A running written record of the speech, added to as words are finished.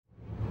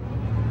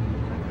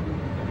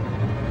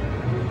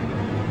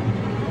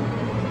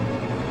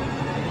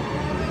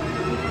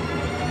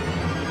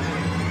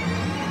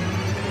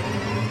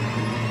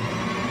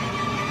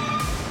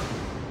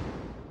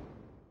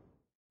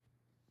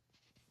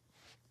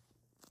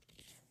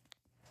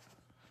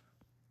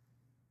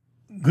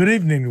Good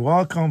evening.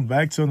 Welcome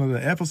back to another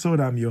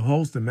episode. I'm your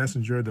host, the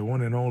messenger, the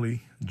one and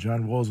only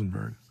John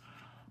Rosenberg.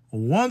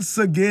 Once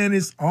again,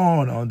 it's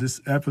on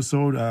this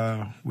episode.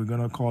 We're going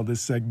to call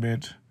this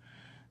segment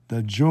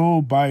the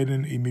Joe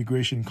Biden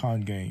Immigration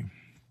Con Game.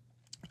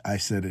 I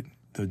said it,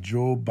 the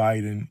Joe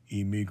Biden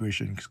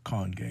Immigration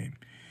Con Game.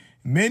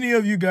 Many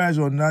of you guys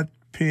are not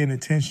paying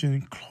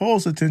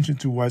close attention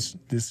to what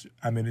this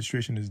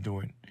administration is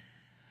doing.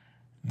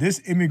 This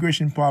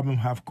immigration problem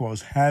have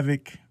caused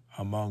havoc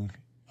among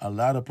a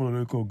lot of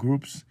political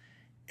groups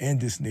in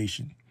this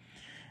nation.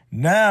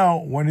 Now,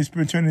 when it's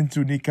pertaining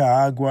to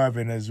Nicaragua,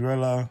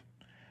 Venezuela,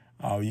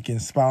 you can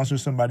sponsor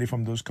somebody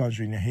from those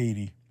countries in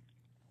Haiti.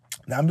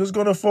 Now, I'm just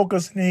going to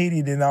focus on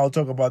Haiti, then I'll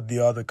talk about the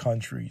other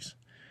countries.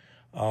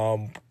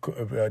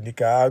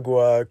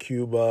 Nicaragua,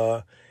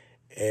 Cuba,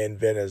 and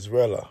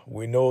Venezuela.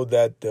 We know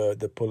that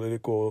the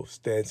political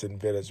stance in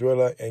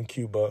Venezuela and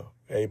Cuba,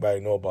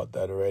 everybody know about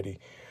that already.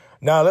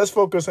 Now, let's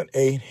focus on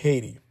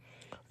Haiti.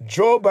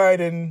 Joe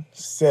Biden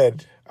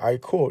said, I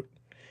quote,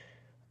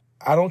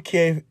 "I don't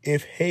care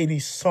if Haiti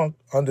sunk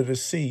under the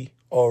sea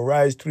or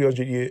rise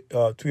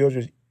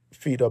 300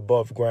 feet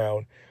above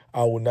ground.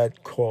 I will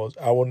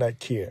not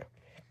care."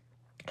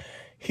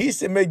 He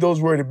said make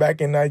those words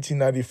back in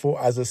 1994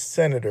 as a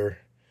senator,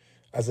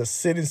 as a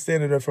sitting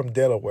senator from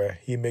Delaware.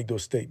 He made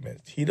those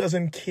statements. He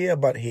doesn't care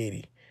about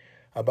Haiti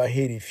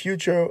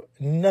future,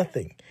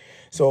 nothing.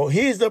 So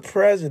he's the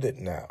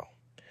president now.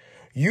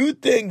 You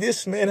think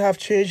this man have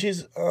changed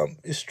his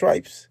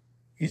stripes?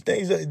 You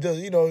think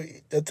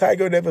the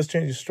tiger never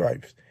changed his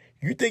stripes?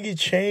 You think he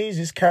changed,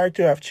 his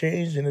character have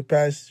changed in the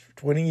past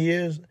 20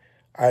 years?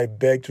 I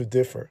beg to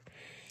differ.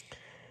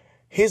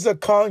 Here's a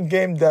con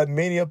game that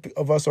many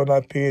of us are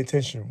not paying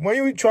attention. When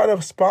you try to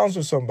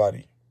sponsor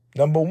somebody,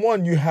 number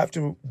one, you have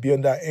to be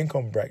on that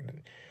income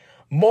bracket.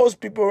 Most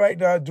people right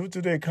now, due to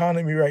the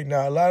economy right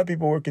now, a lot of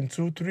people working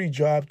 2-3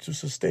 jobs to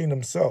sustain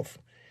themselves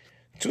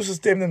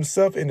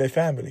and their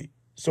family.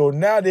 So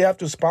now they have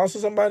to sponsor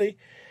somebody.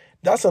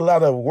 That's a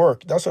lot of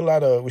work. That's a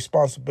lot of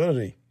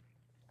responsibility.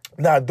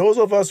 Now, those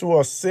of us who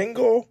are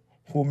single,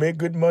 who make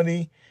good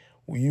money,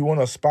 you want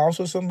to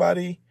sponsor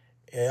somebody,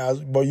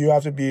 but you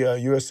have to be a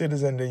U.S.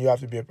 citizen, then you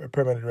have to be a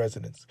permanent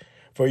resident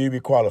for you to be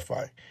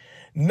qualified.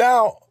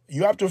 Now,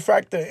 you have to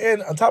factor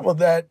in, on top of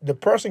that, the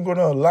person going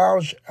to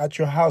lounge at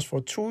your house for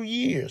 2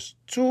 years.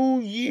 2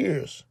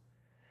 years.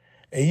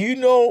 And you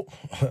know,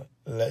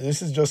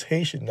 this is just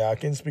Haitian now. I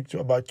can't speak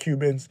about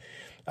Cubans.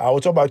 I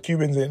will talk about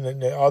Cubans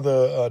and the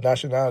other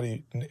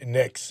nationality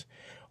next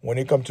when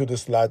it comes to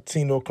this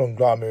Latino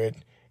conglomerate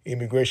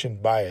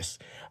immigration bias.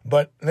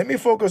 But let me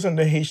focus on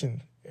the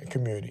Haitian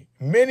community.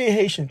 Many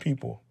Haitian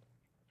people,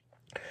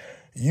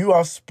 you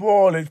are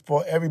spoiled it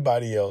for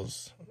everybody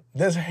else.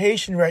 There's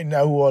Haitian right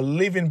now who are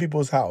living in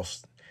people's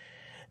house.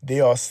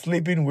 They are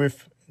sleeping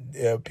with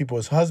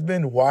people's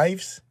husband,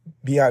 wives,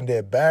 behind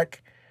their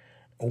back,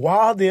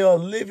 while they are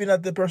living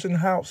at the person's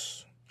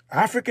house.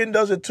 African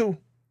does it too.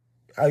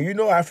 You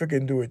know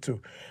African do it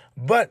too.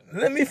 But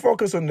let me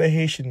focus on the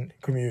Haitian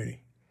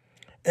community.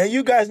 And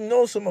you guys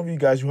know some of you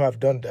guys who have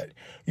done that.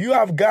 You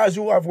have guys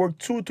who have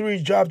worked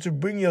 2-3 jobs to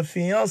bring your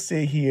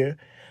fiancé here.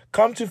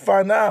 Come to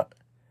find out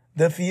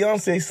the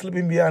fiancé is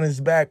sleeping behind his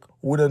back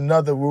with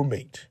another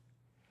roommate.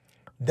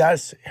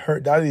 That's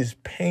hurt. That is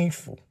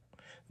painful.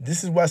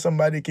 This is why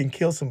somebody can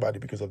kill somebody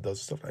because of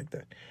those stuff like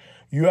that.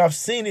 You have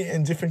seen it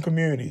in different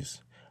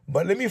communities.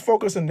 But let me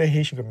focus on the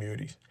Haitian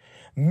communities.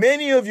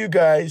 Many of you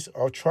guys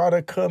are trying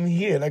to come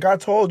here. Like I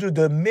told you,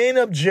 the main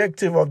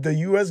objective of the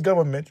U.S.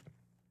 government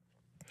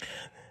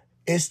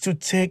is to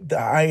take the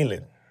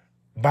island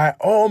by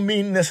all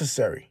means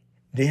necessary.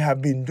 They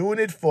have been doing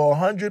it for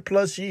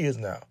 100+ years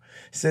now,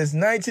 since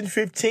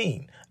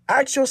 1915.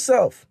 Ask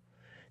yourself,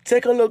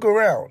 take a look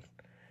around.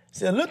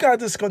 Say, look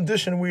at this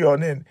condition we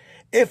are in.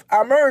 If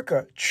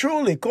America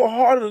truly,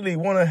 wholeheartedly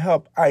want to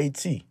help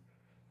Haiti,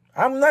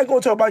 I'm not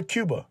going to talk about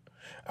Cuba.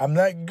 I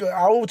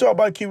will talk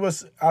about Cuba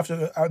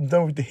after I'm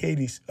done with the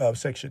Haiti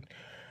section.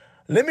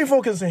 Let me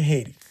focus on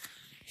Haiti.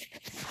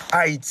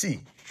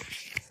 Haiti.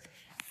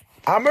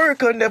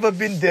 America never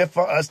been there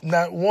for us,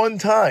 not one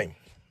time.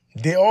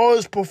 They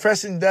always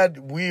professing that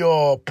we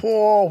are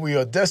poor, we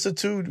are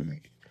destitute.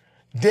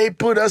 They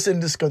put us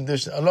in this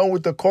condition, along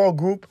with the core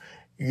group,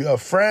 you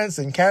have France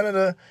and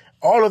Canada,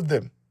 all of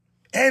them,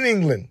 and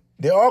England.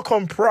 They all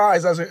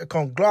comprise as a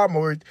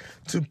conglomerate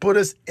to put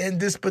us in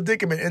this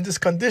predicament, in this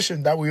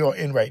condition that we are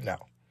in right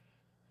now.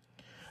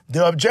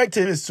 The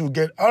objective is to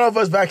get all of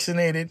us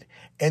vaccinated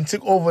and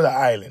take over the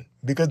island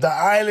because the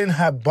island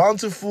have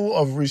bountiful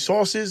of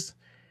resources,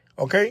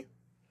 okay?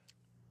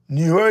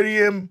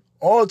 Neodymium,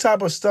 all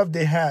type of stuff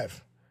they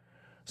have.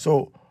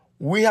 So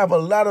we have a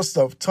lot of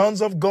stuff,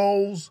 tons of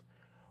golds.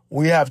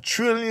 We have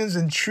trillions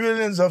and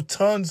trillions of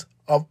tons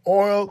of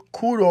oil,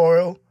 crude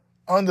oil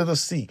under the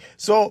sea.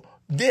 So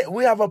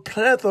we have a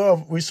plethora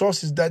of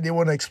resources that they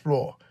want to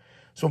explore.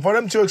 So for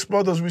them to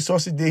explore those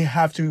resources, they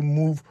have to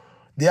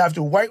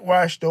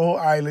whitewash the whole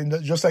island,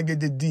 just like they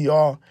did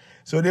DR.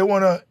 So they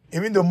want to,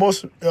 even the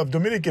most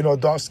Dominican or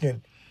dark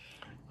skin,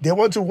 they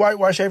want to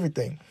whitewash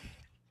everything.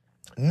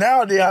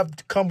 Now they have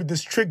to come with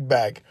this trick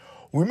bag.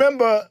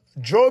 Remember,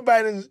 Joe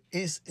Biden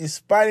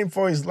is fighting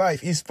for his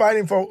life. He's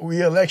fighting for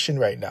re-election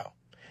right now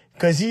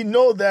because he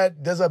knows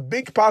that there's a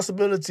big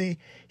possibility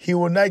he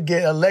will not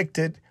get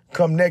elected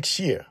come next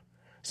year.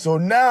 So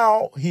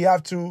now he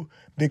have to,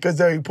 because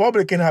the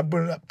Republican have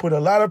put a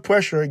lot of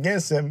pressure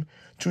against him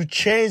to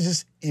change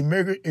his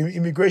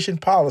immigration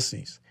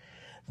policies.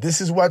 This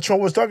is what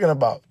Trump was talking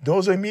about.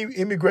 Those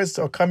immigrants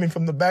are coming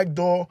from the back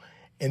door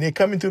and they're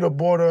coming to the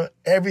border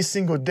every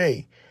single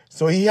day.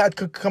 So he had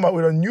to come up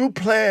with a new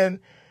plan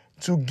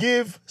to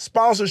give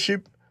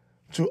sponsorship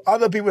to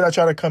other people that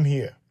try to come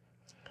here.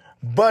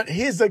 But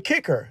here's the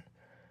kicker.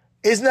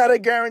 It's not a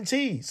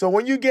guarantee. So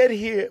when you get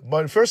here,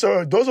 but first of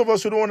all, those of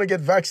us who don't want to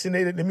get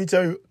vaccinated, let me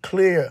tell you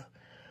clear,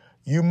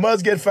 you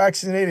must get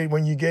vaccinated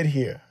when you get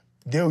here.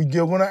 They're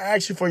going to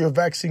ask you for your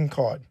vaccine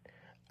card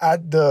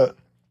at the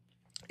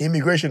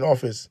immigration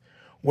office.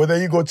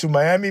 Whether you go to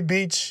Miami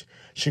Beach,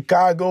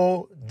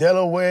 Chicago,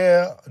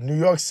 Delaware, New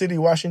York City,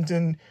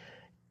 Washington,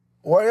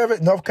 wherever,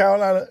 North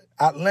Carolina,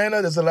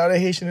 Atlanta, there's a lot of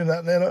Haitian in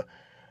Atlanta.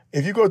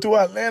 If you go to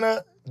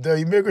Atlanta, the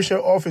immigration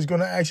office is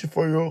going to ask you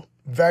for your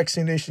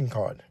vaccination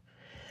card.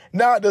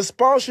 Now, the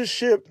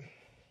sponsorship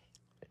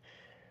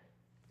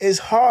is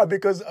hard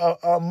because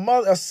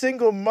a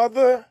single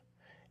mother,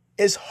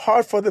 it's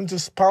hard for them to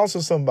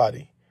sponsor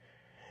somebody.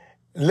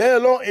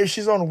 Let alone if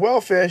she's on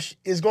welfare,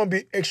 it's going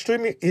to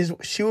be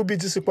she will be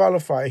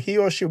disqualified. He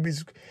or she will be,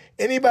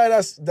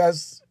 anybody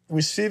that's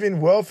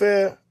receiving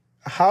welfare,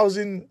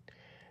 housing,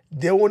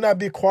 they will not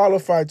be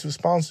qualified to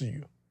sponsor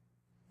you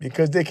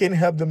because they can't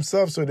help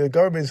themselves, so the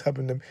government is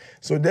helping them.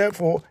 So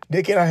therefore,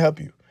 they cannot help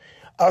you.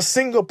 A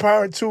single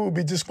parent, too, will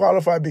be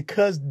disqualified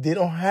because they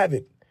don't have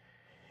it.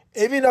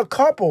 Even a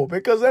couple,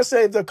 because let's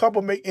say if the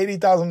couple make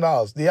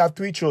 $80,000, they have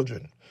 3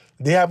 children,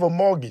 they have a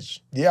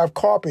mortgage, they have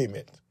car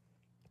payment.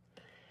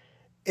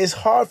 It's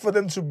hard for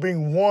them to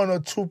bring 1 or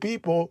 2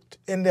 people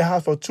in their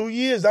house for 2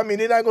 years. I mean,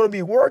 they're not going to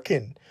be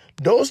working.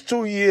 Those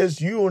 2 years,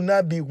 you will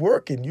not be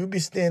working. You'll be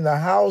staying in the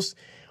house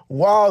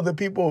while the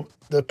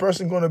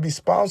person going to be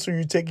sponsoring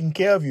you, taking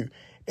care of you.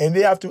 And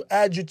they have to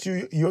add you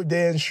to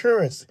their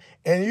insurance.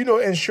 And you know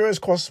insurance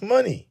costs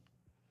money.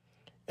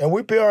 And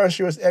we pay our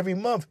insurance every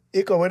month.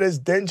 Whether it's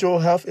dental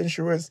health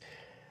insurance,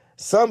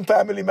 some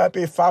family might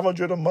pay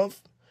 $500 a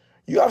month.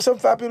 You have some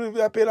family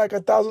that pay like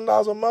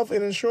 $1,000 a month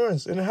in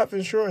insurance, in health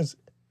insurance.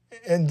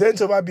 And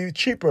dental might be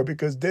cheaper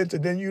because dental,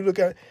 then you look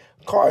at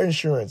car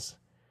insurance,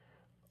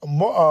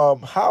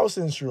 house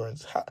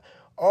insurance,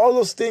 all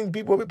those things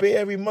people pay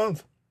every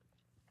month.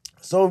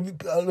 So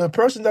the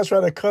person that's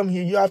trying to come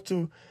here, you have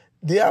to,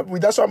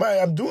 that's why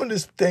I'm doing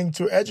this thing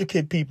to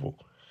educate people,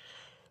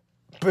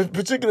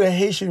 particularly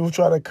Haitian who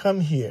try to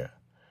come here.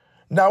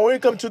 Now, when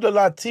it comes to the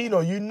Latino,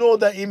 you know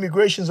that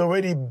immigration is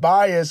already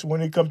biased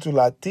when it comes to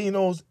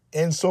Latinos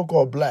and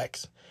so-called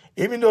blacks.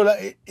 Even though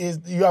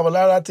you have a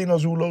lot of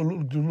Latinos who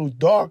look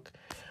dark,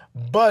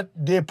 but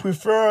they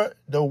prefer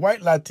the white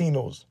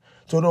Latinos.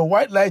 So the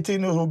white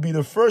Latinos will be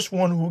the first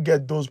one who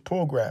get those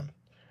programs.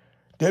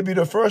 They'll be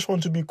the first one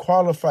to be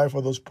qualified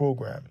for those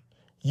programs.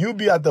 You'll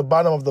be at the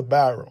bottom of the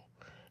barrel.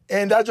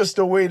 And that's just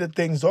the way the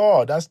things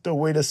are. That's the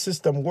way the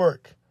system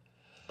works.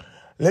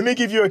 Let me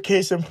give you a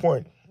case in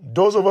point.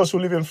 Those of us who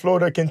live in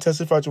Florida can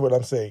testify to what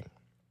I'm saying.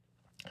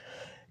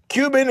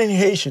 Cuban and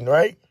Haitian,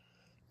 right?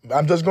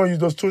 I'm just going to use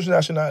those 2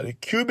 nationalities,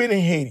 Cuban and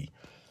Haiti.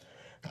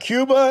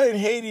 Cuba and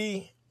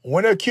Haiti,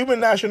 when a Cuban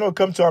national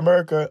comes to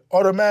America,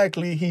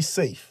 automatically he's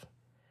safe.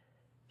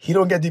 He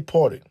don't get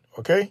deported,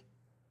 okay?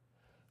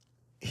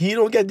 He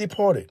don't get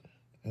deported.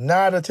 9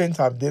 out of 10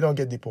 times, they don't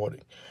get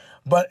deported.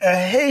 But a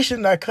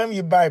Haitian that come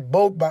here by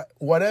boat, by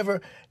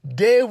whatever,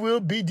 they will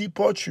be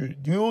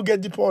deported. You will get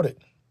deported.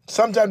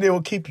 Sometimes they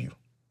will keep you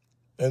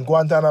in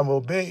Guantanamo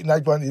Bay.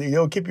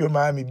 They'll keep you in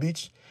Miami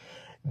Beach.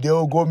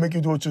 They'll go make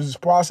you go through this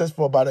process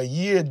for about a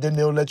year. Then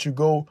they'll let you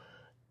go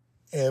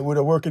with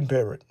a working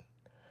permit.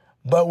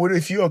 But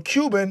if you're a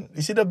Cuban,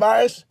 you see the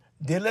bias?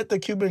 They let the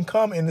Cuban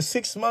come in the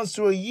 6 months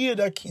to a year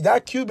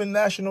that Cuban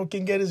national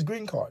can get his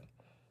green card.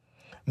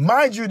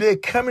 Mind you, they're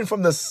coming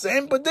from the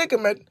same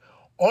predicament.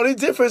 Only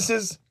difference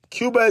is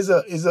Cuba is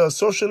a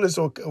socialist,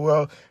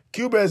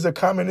 Cuba is a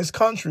communist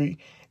country,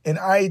 and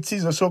Haiti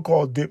is a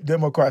so-called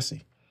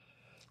democracy.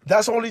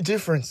 That's the only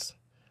difference.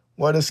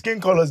 Well, the skin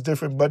color is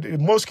different, but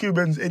most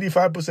Cubans,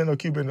 85% of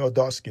Cubans are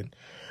dark skinned.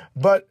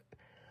 But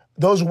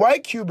those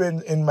white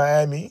Cubans in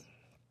Miami,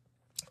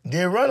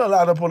 they run a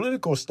lot of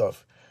political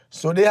stuff.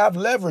 So they have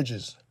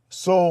leverages.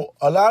 So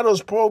a lot of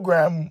those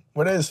programs,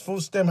 whether it's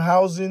food stamp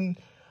housing,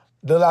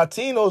 the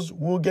Latinos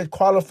will get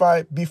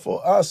qualified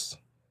before us.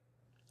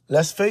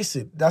 Let's face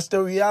it. That's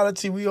the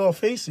reality we are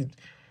facing.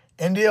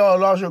 And they are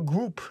a larger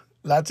group.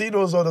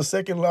 Latinos are the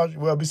second largest,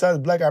 well, besides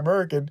Black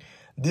American,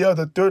 they are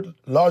the 3rd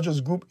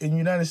largest group in the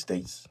United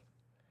States.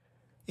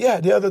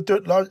 Yeah, they are the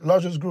 3rd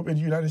largest group in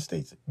the United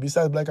States,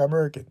 besides Black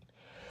American.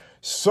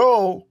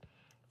 So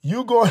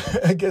you go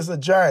against a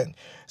giant.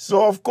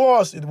 So, of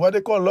course, what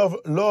they call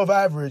law of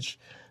average.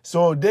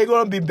 So they're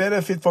going to be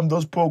benefit from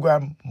those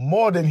programs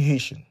more than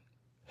Haitian.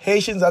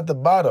 Haitians at the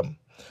bottom.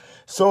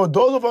 So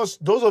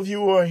those of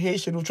you who are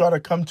Haitian who try to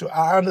come to,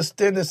 I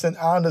understand this, and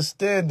I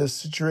understand the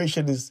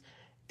situation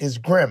is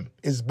grim,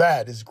 is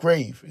bad, is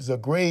grave, is a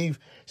grave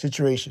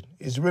situation.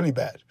 It's really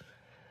bad.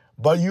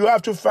 But you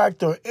have to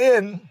factor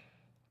in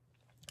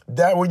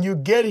that when you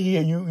get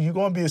here, you're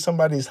going to be at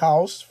somebody's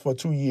house for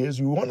 2 years.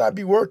 You will not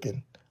be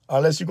working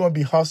unless you're going to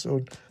be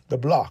hustled the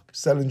block,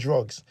 selling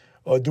drugs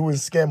or doing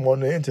scam on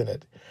the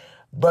internet.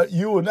 But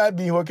you will not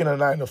be working a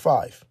 9 to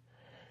 5.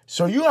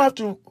 So you have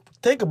to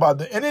think about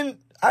that. And then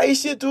I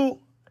see too,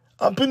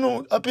 let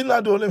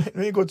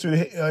me go to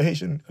the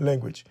Haitian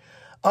language.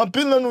 En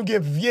pile nan nou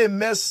gen vie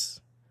mes,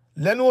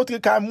 le nou otre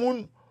ka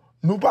moun,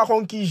 nou pa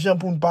kon ki jan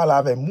pou nou parle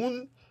avec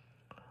moun,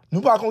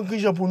 nou pa kon ki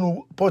jan pou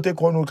nou porte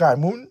kon nou ka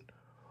moun,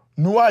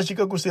 nou aji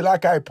ke c'est la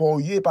kay pou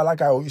ye, pa la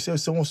kay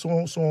c'est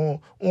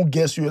on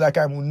guess sur la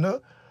kay moun nan,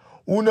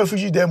 ou nan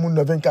frigidaire moun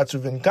nan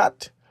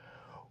 24/24,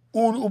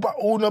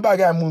 ou nan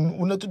bagay moun,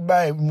 ou nan tout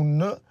bagay moun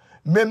nan,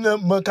 même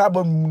nan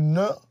carbone moun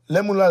nan,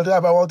 les moun la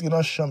travay rentre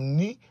dans chambre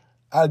ni,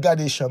 al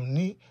gade chambre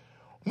ni,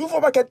 nou fò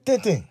pa ket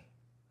tintin.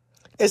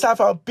 Et ça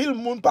fait pile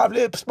monde pas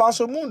vle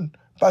sponsor moun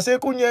parce que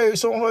kounya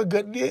son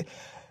regret li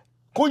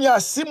kounya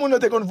si moun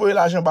te kon voyer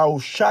l'argent ba ou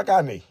chaque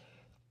année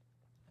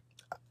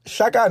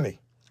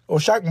ou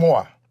chaque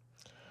mois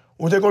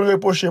ou te kon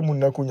reprocher moun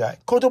nan kounya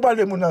quand on parle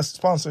de moun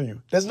sponsor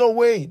you, there's no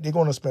way they're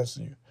going to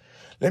sponsor you.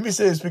 Let me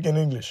say it, speak in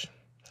English.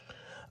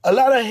 A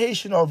lot of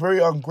Haitians are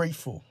very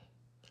ungrateful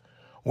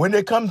when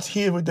they come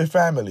here with their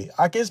family.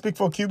 I can't speak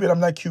for Cuban, I'm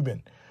not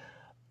Cuban.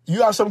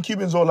 You have some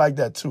Cubans all like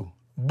that too,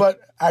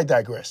 but I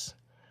digress.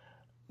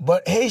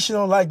 But Haitians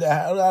don't like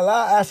that. A lot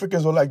of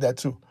Africans don't like that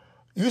too.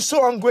 You're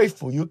so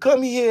ungrateful. You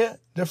come here,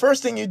 the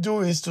first thing you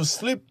do is to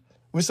sleep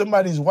with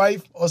somebody's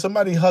wife or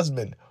somebody's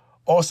husband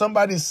or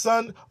somebody's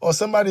son or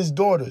somebody's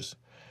daughters.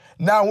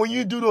 Now, when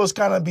you do those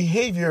kind of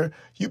behavior,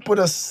 you put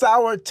a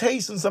sour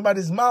taste in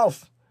somebody's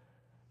mouth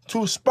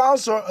to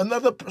sponsor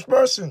another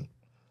person.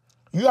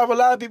 You have a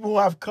lot of people who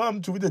have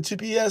come to the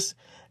TPS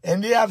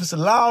and they have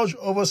lounged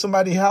over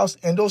somebody's house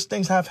and those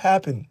things have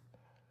happened.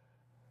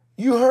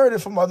 You heard it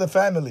from other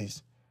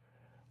families.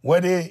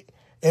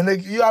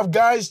 You have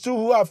guys too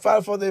who have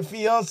filed for their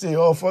fiance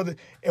or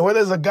and where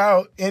there's a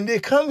guy and they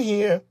come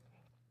here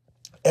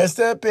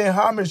instead of paying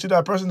homage to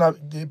that person that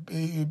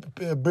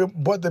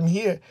brought them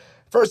here.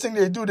 First thing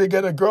they do, they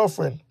get a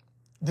girlfriend.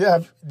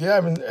 They're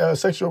having a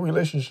sexual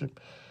relationship.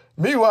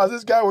 Meanwhile,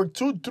 this guy worked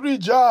 2-3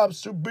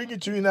 jobs to bring you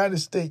to the United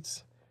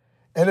States.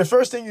 And the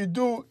first thing you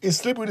do is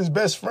sleep with his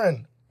best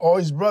friend or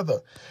his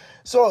brother.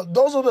 So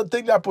those are the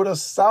things that put a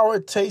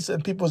sour taste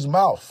in people's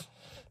mouth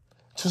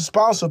to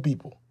sponsor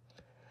people.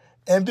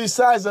 And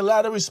besides, a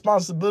lot of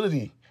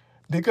responsibility,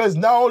 because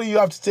not only you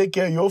have to take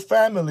care of your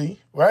family,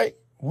 right?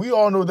 We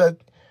all know that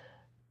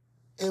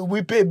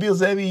we pay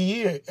bills every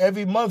year,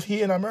 every month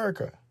here in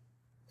America.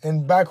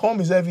 And back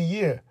home is every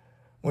year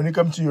when it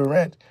comes to your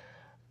rent.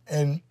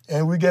 And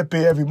we get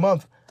paid every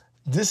month.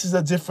 This is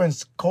a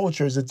different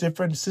culture. It's a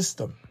different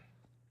system.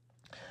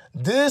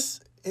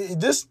 This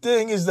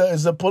thing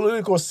is a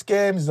political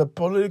scam, is a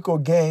political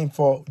game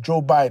for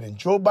Joe Biden.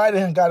 Joe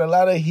Biden got a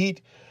lot of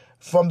heat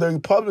from the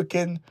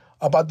Republican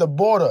about the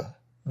border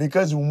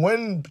because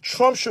when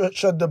Trump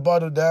shut the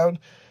border down,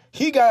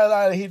 he got a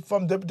lot of heat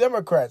from the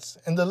Democrats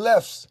and the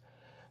lefts.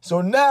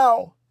 So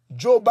now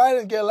Joe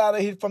Biden get a lot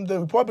of heat from the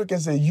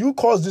Republicans say, you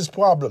caused this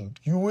problem.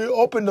 You will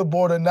open the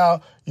border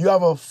now. You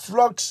have a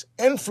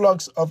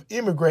influx of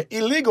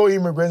illegal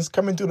immigrants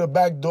coming through the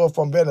back door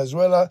from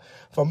Venezuela,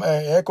 from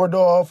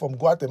Ecuador, from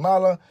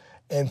Guatemala,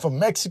 and from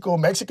Mexico.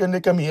 Mexican,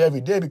 they come here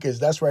every day because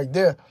that's right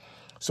there.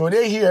 So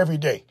they're here every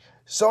day.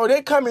 So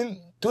they're coming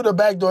through the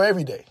back door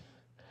every day.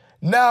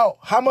 Now,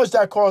 how much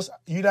that costs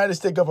United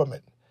States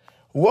government?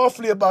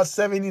 Roughly about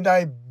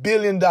 $79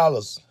 billion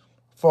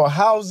for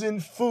housing,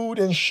 food,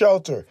 and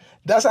shelter.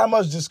 That's how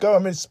much this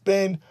government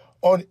spends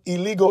on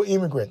illegal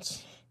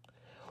immigrants.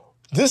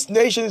 This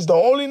nation is the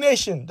only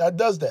nation that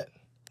does that.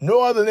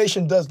 No other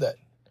nation does that.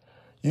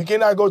 You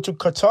cannot go to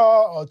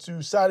Qatar or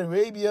to Saudi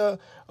Arabia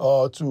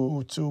or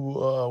to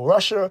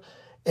Russia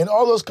and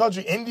all those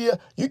countries, India.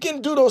 You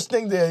can do those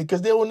things there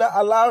because they will not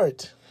allow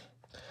it.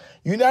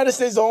 United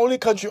States is the only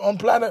country on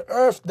planet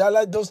Earth that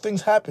let those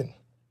things happen.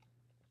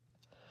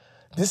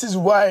 This is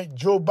why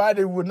Joe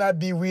Biden will not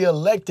be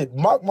reelected.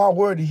 Mark my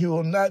word, he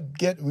will not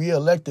get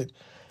reelected.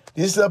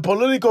 This is a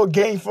political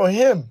game for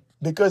him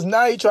because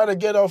now he trying to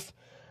get off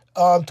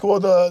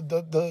toward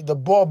the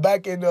ball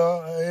back in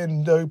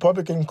the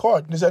Republican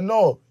court. They said,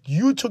 no,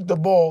 you took the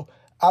ball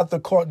out the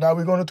court. Now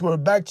we're going to throw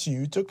it back to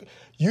you.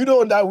 You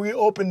know that we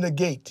opened the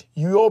gate.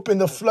 You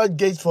opened the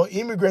floodgates for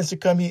immigrants to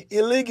come here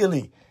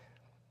illegally.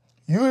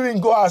 You even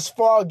go as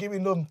far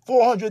giving them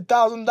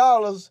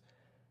 $400,000.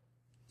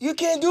 You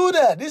can't do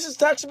that. This is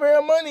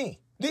taxpayer money.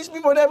 These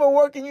people never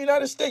work in the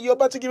United States. You're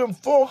about to give them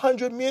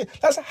 $400 million.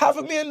 That's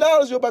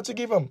 $500,000 you're about to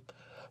give them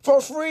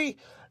for free.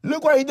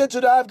 Look what he did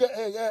to the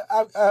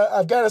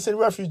Afghanistan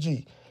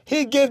refugee.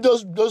 He gave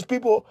those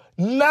people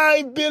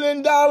 $9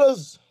 billion.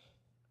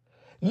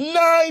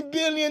 $9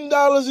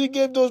 billion he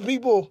gave those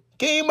people.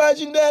 Can you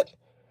imagine that?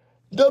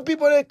 The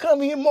people that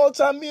come here,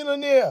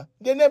 multi-millionaire,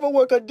 they never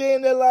work a day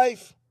in their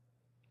life.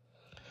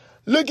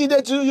 Look at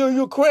that to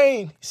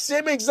Ukraine.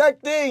 Same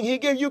exact thing. He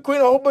gave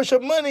Ukraine a whole bunch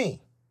of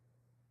money.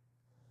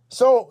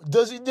 So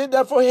does he did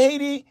that for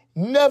Haiti?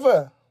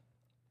 Never.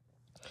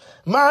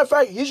 Matter of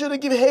fact, he should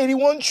have given Haiti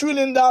 $1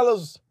 trillion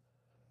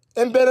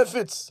in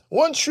benefits.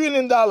 $1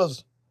 trillion.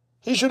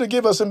 He should have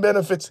given us in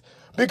benefits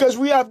because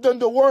we have done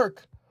the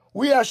work.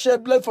 We have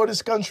shed blood for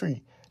this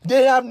country.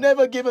 They have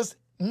never given us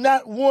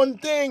not one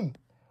thing.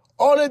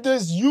 All they do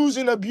is use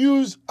and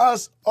abuse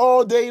us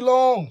all day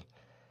long.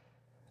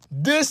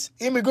 This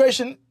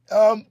immigration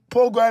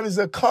program is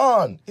a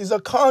con. It's a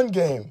con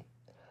game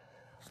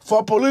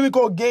for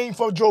political gain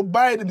for Joe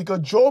Biden because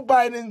Joe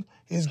Biden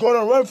is going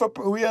to run for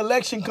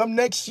re-election come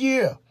next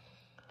year.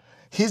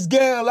 He's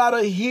getting a lot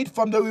of heat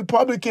from the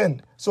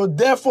Republican. So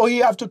therefore, he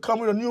have to come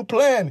with a new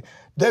plan.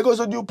 There goes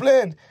a new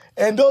plan.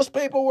 And those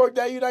paperwork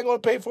that you're not going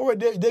to pay for,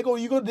 they're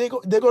going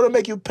to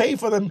make you pay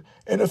for them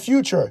in the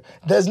future.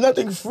 There's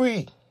nothing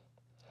free.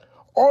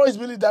 Always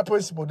believe that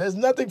principle. There's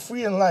nothing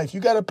free in life. You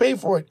got to pay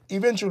for it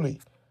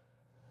eventually.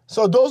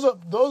 So those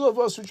of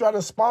us who try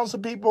to sponsor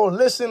people,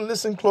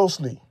 listen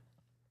closely.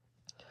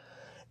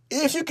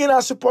 If you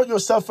cannot support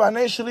yourself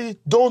financially,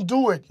 don't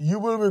do it. You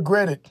will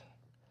regret it.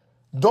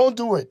 Don't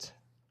do it.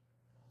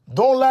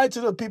 Don't lie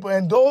to the people.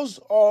 And those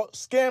are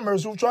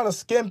scammers who try to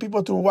scam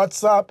people through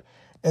WhatsApp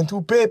and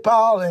through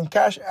PayPal and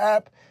Cash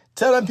App,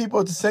 telling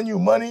people to send you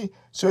money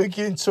so you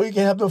can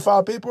help them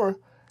file paper.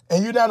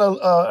 And you're not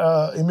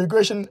an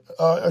immigration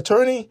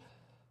attorney,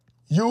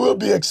 you will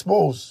be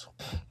exposed.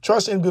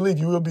 Trust and believe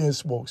you will be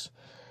exposed.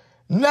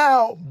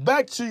 Now,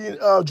 back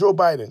to Joe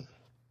Biden.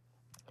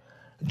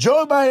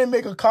 Joe Biden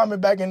made a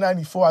comment back in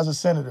 94 as a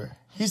senator.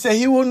 He said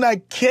he will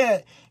not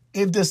care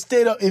if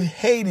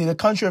Haiti, the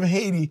country of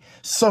Haiti,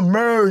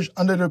 submerged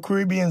under the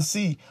Caribbean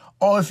Sea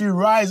or if you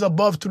rise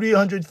above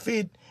 300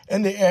 feet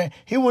in the air.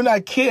 He will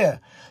not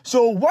care.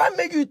 So what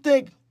make you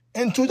think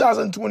in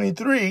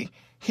 2023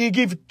 he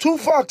give 2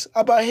 fucks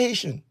about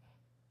Haitian?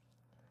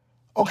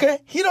 Okay?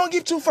 He don't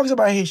give 2 fucks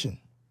about Haitian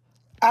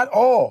at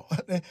all.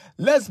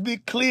 Let's be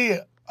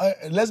clear.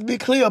 Let's be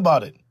clear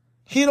about it.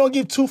 He don't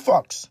give 2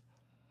 fucks.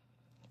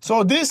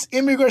 So this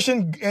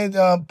immigration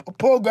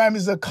program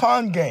is a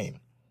con game.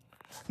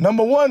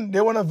 Number one,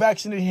 they want to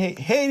vaccinate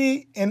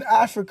Haiti and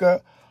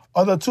Africa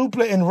are the 2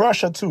 places, in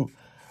Russia too.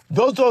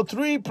 Those are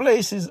 3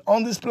 places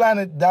on this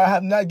planet that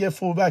have not yet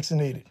full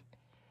vaccinated.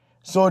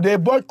 So they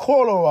brought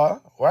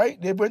cholera, right?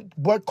 They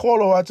brought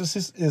cholera to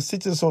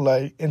Cité du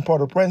Soleil in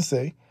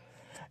Port-au-Prince.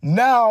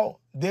 Now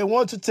they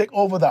want to take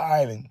over the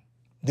island.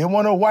 They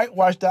want to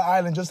whitewash the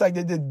island just like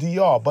they did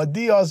DR. But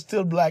DR is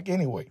still black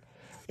anyway,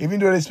 even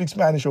though they speak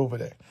Spanish over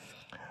there.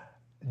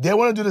 They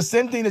want to do the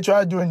same thing they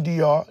try to do in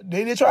DR.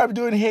 They try to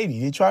do in Haiti.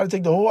 They try to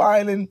take the whole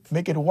island,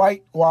 make it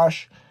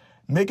whitewash,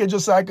 make it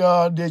just like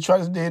they try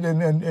to do it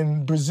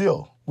in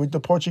Brazil with the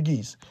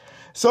Portuguese.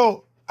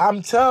 So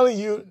I'm telling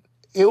you,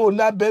 it will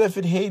not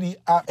benefit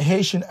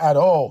Haitian at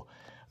all.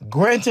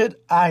 Granted,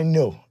 I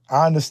know.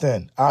 I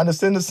understand. I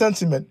understand the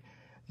sentiment.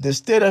 The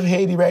state of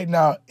Haiti right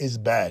now is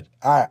bad.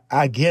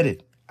 I get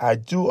it. I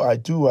do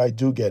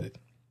get it.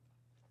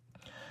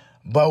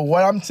 But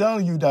what I'm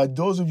telling you, that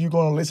those of you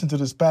going to listen to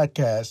this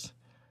podcast,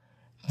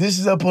 this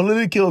is a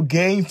political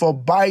game for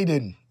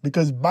Biden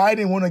because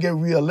Biden want to get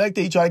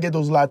reelected. He try to get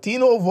those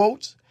Latino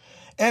votes.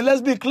 And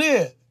let's be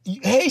clear,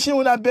 Haitian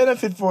will not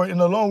benefit for it in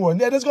the long run.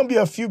 Yeah, there's going to be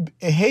a few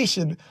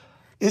Haitian.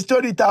 It's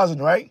 30,000,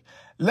 right?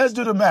 Let's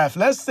do the math.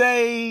 Let's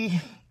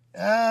say,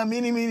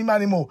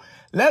 many more.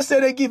 Let's say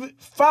they give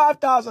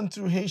 5,000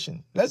 to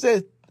Haitian. Let's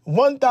say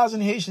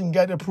 1,000 Haitian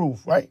get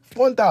approved, right?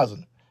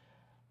 1,000.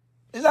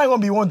 It's not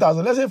going to be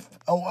 1,000. Let's say,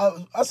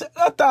 I said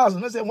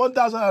 1,000. Let's say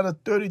 1,000 out of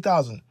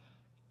 30,000.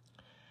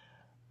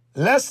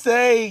 Let's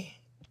say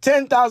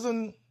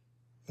 10,000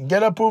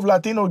 get approved,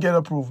 Latino get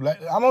approved. Like,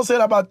 I'm going to say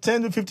about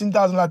 10 to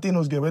 15,000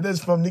 Latinos get, whether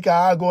it's from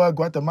Nicaragua,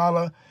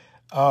 Guatemala,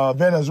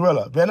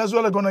 Venezuela.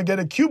 Venezuela going to get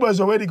it. Cuba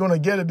is already going to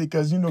get it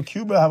because,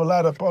 Cuba have a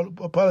lot of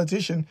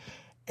politicians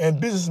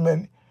and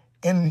businessmen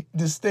in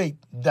the state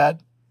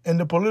that in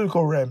the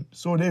political realm.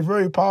 So they're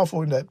very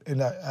powerful in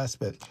that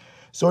aspect.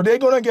 So they're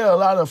going to get a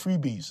lot of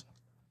freebies.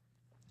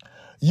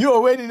 You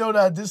already know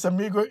that this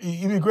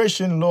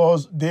immigration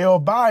laws, they are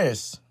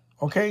biased,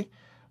 okay?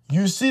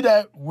 You see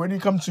that when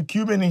it comes to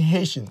Cuban and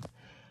Haitian.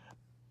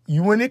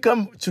 When it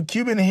comes to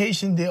Cuban and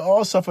Haitian, they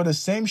all suffer the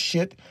same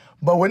shit.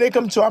 But when they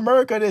come to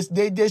America,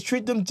 they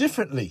treat them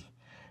differently.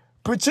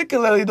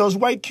 Particularly those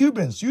white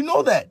Cubans. You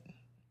know that.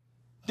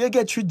 They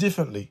get treated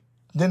differently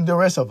than the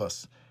rest of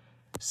us.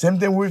 Same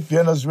thing with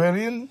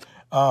Venezuelan,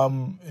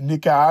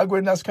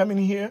 Nicaraguan that's coming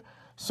here.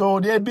 So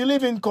they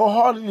believe in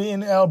wholeheartedly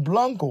in El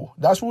Blanco.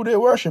 That's who they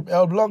worship,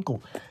 El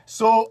Blanco.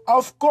 So,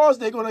 of course,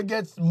 they're going to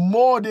get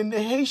more than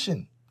the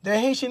Haitian. The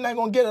Haitian not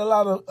going to get a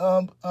lot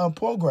of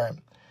program.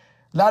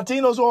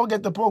 Latinos all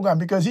get the program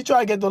because he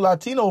tried to get the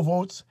Latino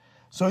votes.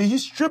 So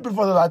he's stripping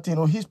for the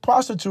Latino. He's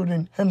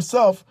prostituting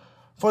himself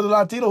for the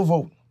Latino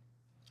vote,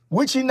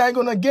 which he's not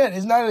going to get.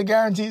 It's not a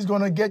guarantee he's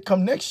going to get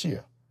come next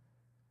year.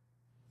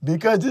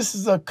 because this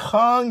is a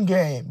con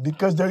game,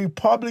 because the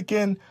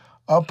Republicans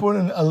are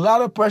putting a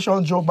lot of pressure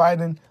on Joe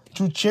Biden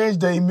to change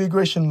the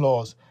immigration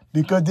laws,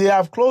 because they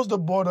have closed the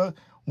border.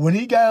 When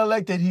he got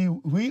elected, he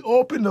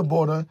reopened the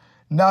border.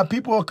 Now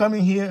people are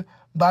coming here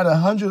by the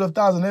hundreds of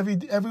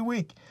thousands every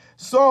week.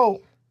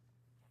 So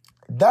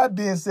that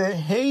being said,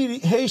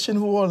 Haitians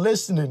who are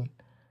listening,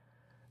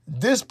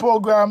 this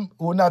program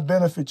will not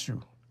benefit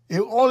you.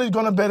 It's only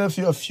going to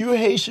benefit a few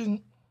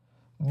Haitians,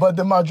 but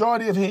the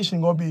majority of Haitians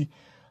are going to be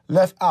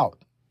left out.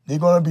 They're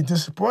going to be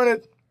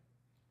disappointed.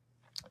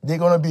 They're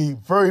going to be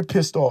very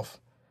pissed off.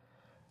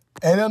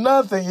 And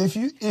another thing,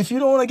 if you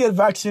don't want to get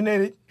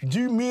vaccinated,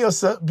 do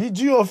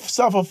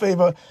yourself a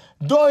favor.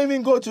 Don't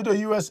even go to the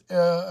U.S.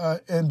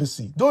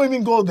 Embassy. Don't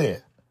even go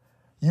there.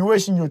 You're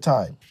wasting your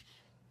time,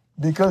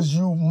 because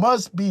you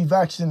must be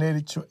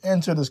vaccinated to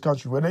enter this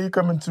country. Whether you're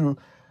coming to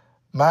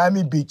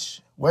Miami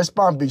Beach, West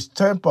Palm Beach,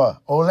 Tampa,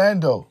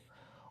 Orlando,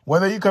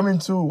 whether you're coming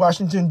to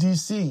Washington,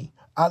 D.C.,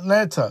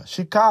 Atlanta,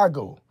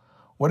 Chicago,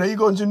 whether you're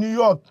going to New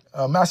York,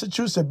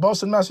 Massachusetts,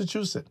 Boston,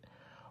 Massachusetts,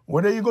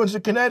 whether you're going to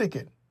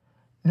Connecticut,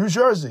 New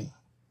Jersey,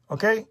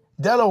 okay,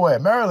 Delaware,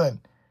 Maryland,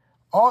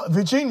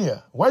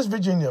 Virginia, West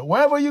Virginia,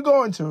 wherever you're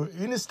going to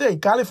in the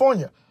state,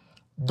 California,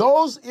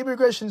 those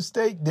immigration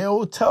states, they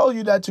will tell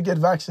you that to get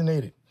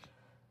vaccinated.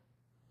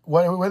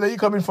 Whether you're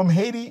coming from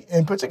Haiti,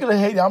 in particular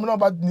Haiti, I don't know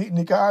about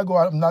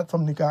Nicaragua. I'm not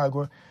from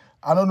Nicaragua.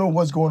 I don't know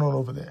what's going on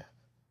over there.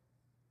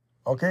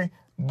 Okay?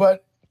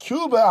 But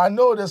Cuba, I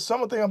know there's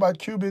something about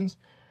Cubans.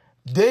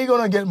 They're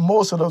going to get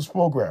most of those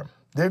programs.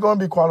 They're going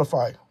to be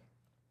qualified.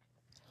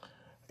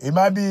 It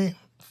might be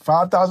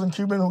 5,000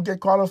 Cubans who get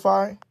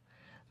qualified,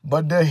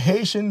 but the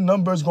Haitian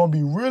number is going to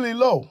be really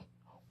low.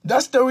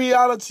 That's the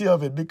reality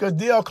of it, because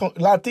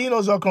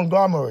Latinos are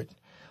conglomerate.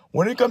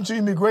 When it comes to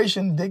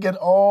immigration, they get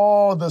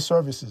all the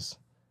services.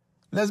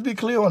 Let's be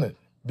clear on it,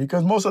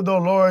 because most of the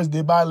lawyers,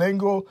 they're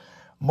bilingual.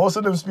 Most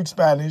of them speak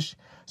Spanish.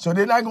 So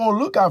they're not going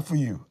to look out for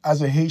you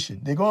as a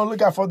Haitian. They're going to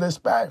look out for the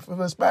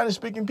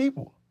Spanish-speaking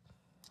people.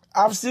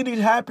 I've seen it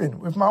happen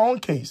with my own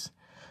case.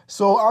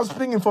 So I'm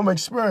speaking from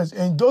experience.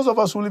 And those of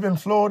us who live in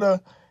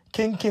Florida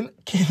can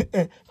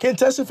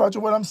testify to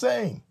what I'm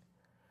saying.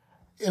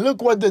 And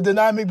look what the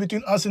dynamic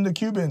between us and the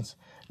Cubans.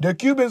 The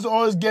Cubans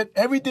always get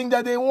everything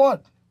that they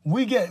want.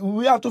 We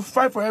have to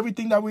fight for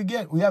everything that we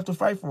get. We have to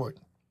fight for it.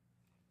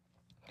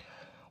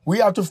 We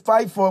have to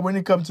fight for it when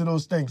it comes to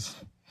those things.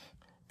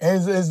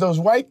 And it's those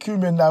white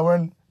Cubans that were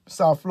in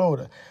South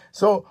Florida.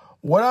 So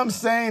what I'm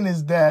saying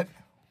is that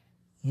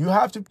you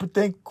have to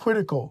think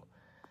critical.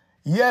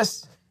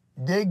 Yes,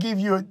 they give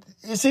you,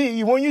 you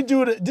see, when you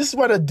do this is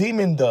what a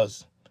demon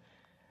does.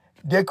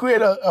 They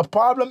create a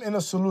problem and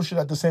a solution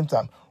at the same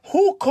time.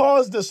 Who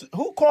caused this?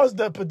 Who caused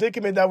the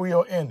predicament that we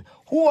are in?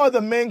 Who are the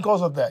main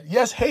cause of that?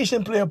 Yes,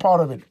 Haitian play a part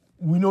of it.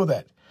 We know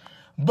that.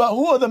 But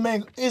who are the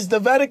main? It's the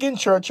Vatican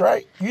Church,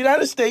 right?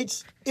 United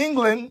States,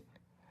 England,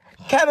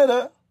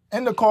 Canada,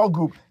 and the Call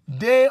Group.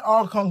 They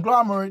are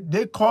conglomerate.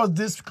 They caused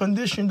this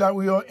condition that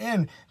we are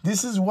in.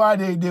 This is why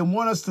they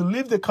want us to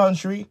leave the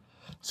country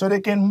so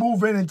they can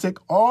move in and take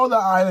all the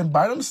island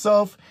by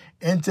themselves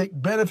and take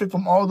benefit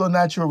from all the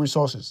natural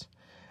resources.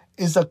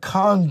 It's a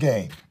con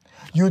game.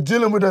 You're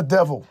dealing with a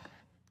devil.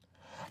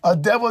 A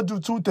devil do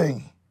two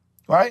things,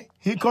 right?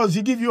 He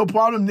give you a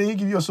problem, then he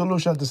give you a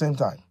solution at the same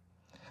time.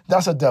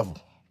 That's a devil.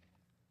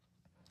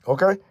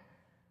 Okay?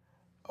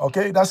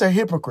 Okay? That's a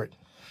hypocrite.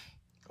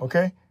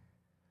 Okay?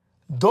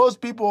 Those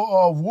people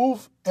are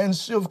wolf and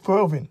sheep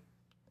clothing.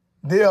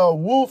 They are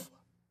wolf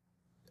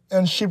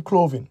and sheep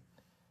clothing.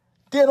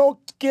 They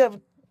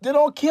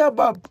don't care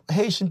about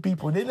Haitian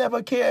people. They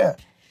never care.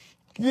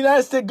 The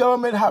United States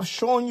government have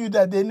shown you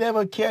that they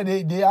never care.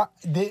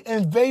 They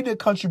invaded the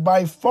country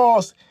by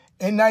force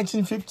in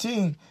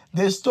 1915.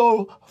 They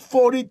stole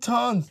 40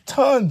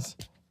 tons.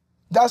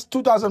 That's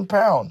 2,000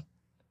 pounds.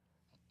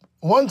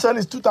 1 ton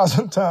is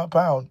 2,000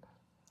 pounds.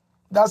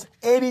 That's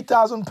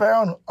 80,000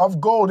 pounds of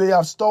gold they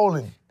have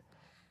stolen.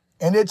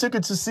 And they took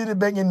it to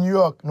Citibank in New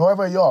York,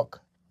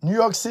 New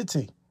York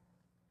City.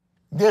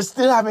 They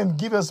still haven't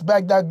given us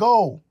back that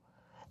gold.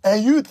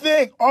 And you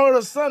think all of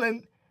a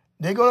sudden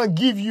they're going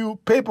to give you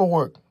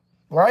paperwork,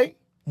 right?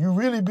 You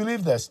really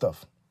believe that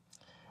stuff.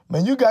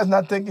 Man, you guys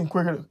not thinking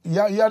critical.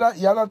 You're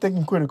not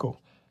thinking critical.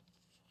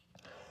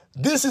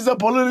 This is a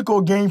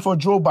political game for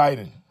Joe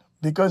Biden,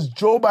 because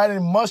Joe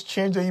Biden must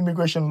change the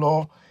immigration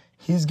law.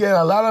 He's getting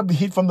a lot of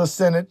heat from the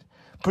Senate,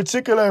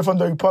 particularly from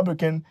the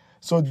Republican.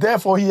 So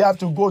therefore, he have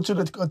to go to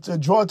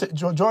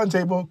the drawing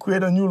table,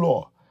 create a new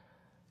law.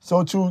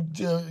 So to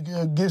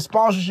give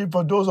sponsorship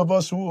for those of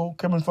us who are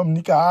coming from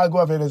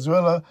Nicaragua,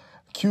 Venezuela,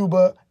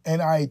 Cuba,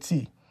 and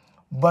Haiti.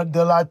 But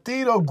the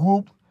Latino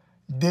group,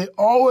 they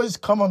always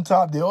come on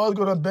top. They're always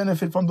going to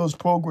benefit from those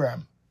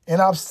programs.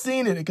 And I've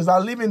seen it because I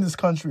live in this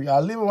country. I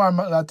live around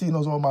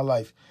Latinos all my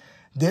life.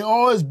 They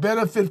always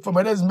benefit from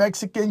it. As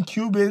Mexican,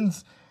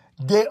 Cubans,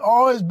 they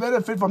always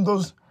benefit from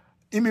those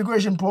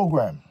immigration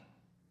programs.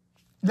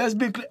 Let's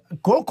be clear.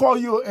 Go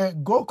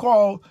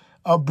call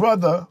a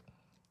brother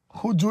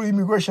who do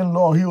immigration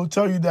law. He will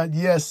tell you that,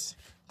 yes,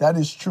 that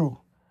is true.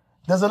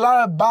 There's a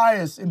lot of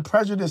bias and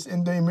prejudice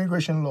in the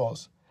immigration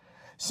laws.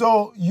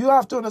 So you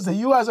have to understand,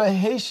 you as a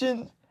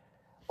Haitian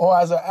or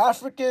as an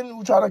African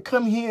who try to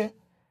come here,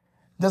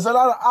 there's a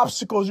lot of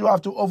obstacles you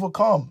have to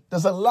overcome.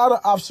 There's a lot of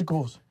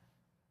obstacles.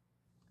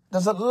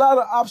 There's a lot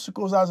of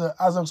obstacles as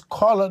a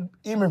colored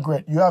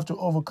immigrant you have to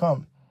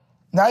overcome.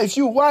 Now, if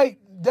you're white,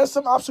 there's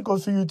some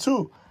obstacles for you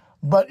too,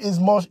 but it's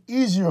much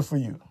easier for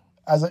you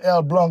as an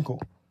El Blanco.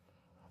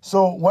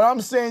 So what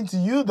I'm saying to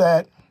you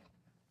that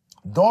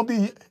don't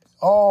be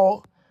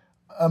all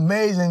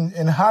amazing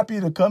and happy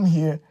to come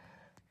here.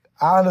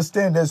 I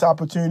understand there's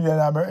opportunity in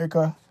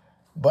America,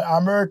 but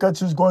America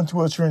too is going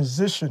through a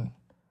transition.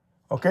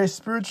 Okay,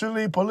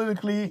 spiritually,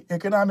 politically,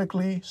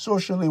 economically,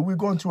 socially, we're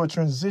going through a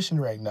transition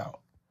right now.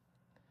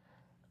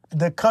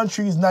 The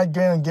country is not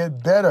going to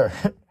get better.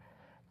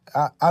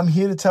 I'm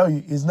here to tell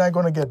you, it's not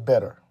going to get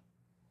better.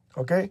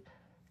 Okay?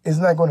 It's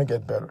not going to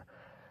get better.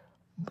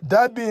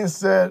 That being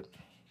said,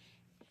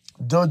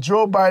 the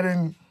Joe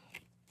Biden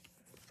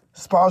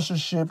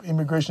sponsorship,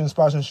 immigration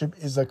sponsorship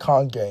is a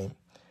con game.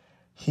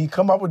 He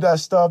come up with that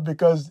stuff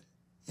because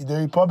the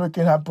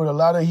Republican have put a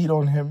lot of heat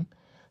on him.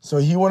 So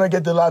he want to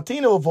get the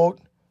Latino vote.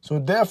 So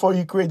therefore,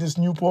 he create this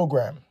new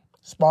program,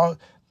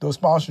 the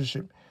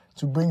sponsorship,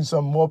 to bring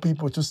some more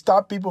people, to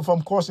stop people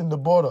from crossing the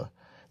border.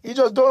 He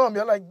just told them,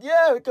 you're like,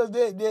 yeah, because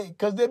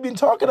they've been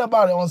talking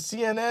about it on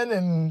CNN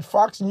and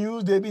Fox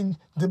News. They've been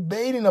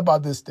debating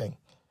about this thing,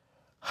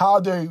 how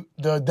the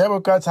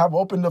Democrats have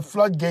opened the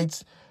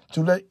floodgates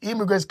to let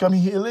immigrants come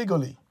here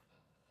illegally.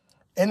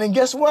 And then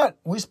guess what?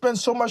 We spend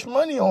so much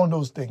money on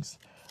those things.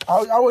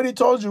 I already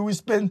told you we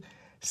spend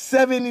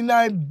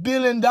 $79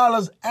 billion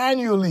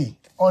annually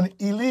on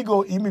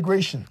illegal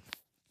immigration.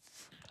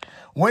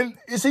 When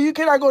you see, you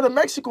cannot go to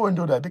Mexico and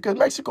do that because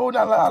Mexico will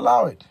not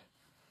allow it.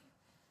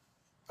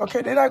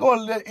 Okay, they're not going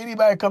to let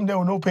anybody come there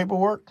with no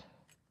paperwork.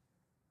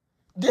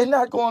 They're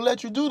not going to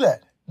let you do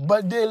that.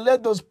 But they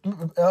let those.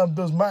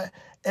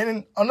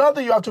 And another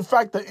thing you have to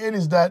factor in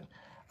is that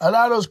a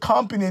lot of those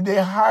companies,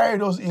 they hire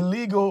those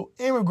illegal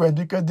immigrants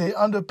because they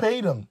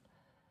underpay them.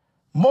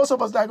 Most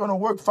of us not going to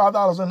work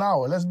 $5 an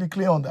hour. Let's be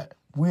clear on that.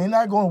 We're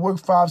not going to work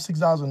 $5,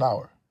 $6 an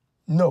hour.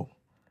 No.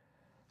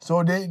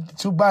 So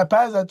to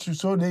bypass that,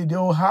 so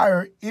they'll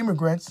hire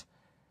immigrants,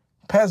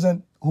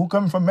 peasants who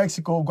come from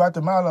Mexico,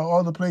 Guatemala,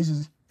 all the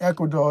places,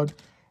 Ecuador,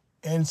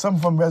 and some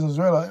from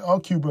Venezuela or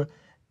Cuba,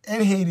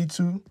 and Haiti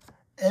too,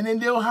 and then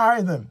they'll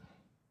hire them.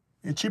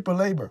 It's cheaper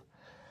labor.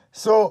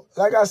 So,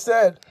 like I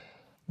said,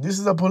 this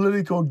is a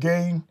political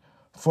game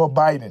for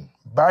Biden.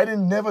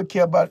 Biden never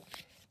cared about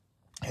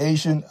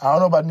Haitian. I don't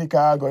know about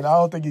Nicaragua, and I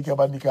don't think he cared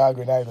about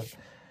Nicaragua either.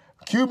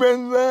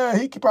 Cubans,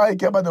 he probably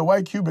cared about the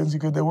white Cubans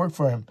because they work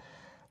for him.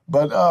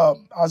 But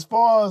as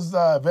far as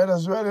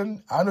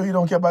Venezuelan, I know he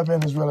don't care about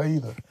Venezuela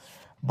either.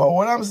 But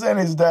what I'm saying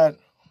is that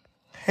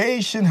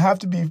Haitians have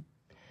to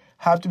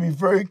be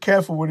very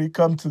careful when it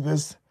comes to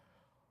this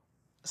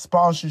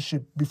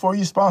sponsorship. Before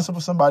you sponsor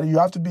for somebody, you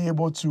have to be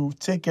able to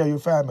take care of your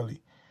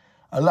family.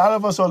 A lot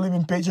of us are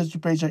living paycheck to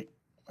paycheck,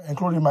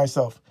 including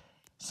myself.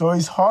 So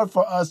it's hard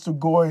for us to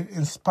go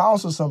and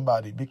sponsor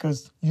somebody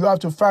because you have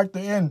to factor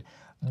in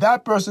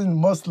that person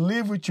must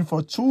live with you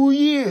for 2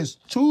 years.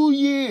 2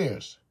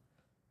 years.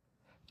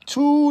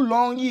 2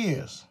 long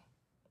years.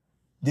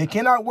 They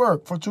cannot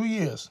work for 2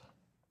 years.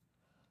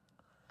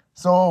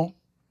 So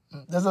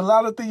there's a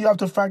lot of things you have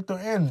to factor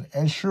in.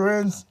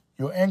 Insurance,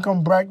 your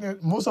income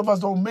bracket. Most of us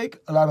don't make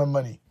a lot of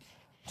money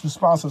to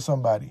sponsor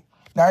somebody.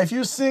 Now, if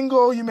you're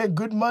single, you make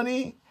good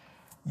money,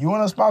 you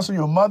want to sponsor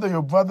your mother,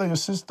 your brother, your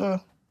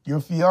sister, your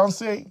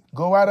fiance,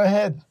 go right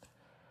ahead.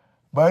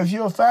 But if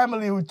you're a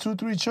family with 2,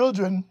 3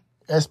 children,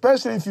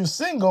 especially if you're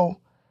single,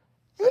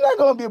 you're not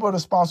going to be able to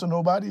sponsor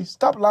nobody.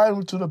 Stop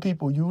lying to the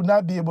people. You will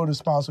not be able to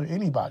sponsor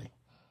anybody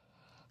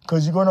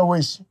because you're going to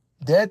waste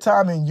their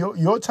time and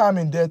your time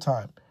and their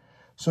time.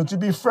 So to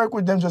be frank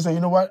with them, just say, you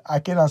know what? I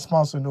cannot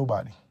sponsor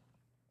nobody.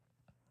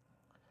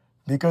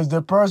 Because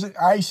the person,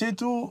 I say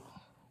to,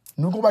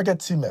 nous ne pouvons pas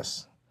être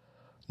mes.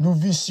 Nous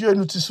vicieux,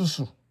 nous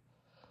tissous.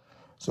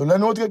 So let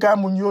nous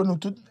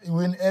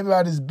we're in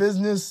everybody's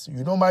business.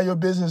 You don't mind your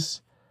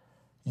business.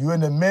 You're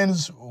in the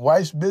man's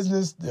wife's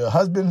business, the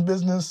husband's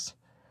business.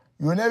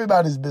 You're in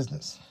everybody's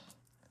business.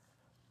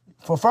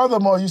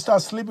 Furthermore, you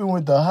start sleeping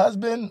with the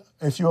husband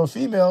if you're a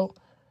female.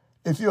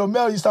 If you're a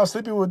male, you start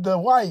sleeping with the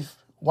wife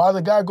while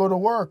the guy go to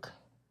work.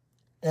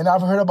 And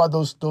I've heard about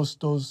those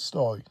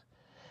stories.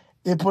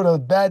 It put a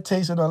bad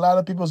taste in a lot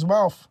of people's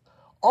mouth.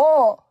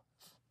 Or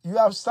you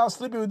have to start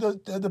sleeping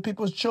with the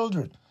people's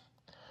children.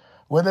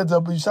 Whether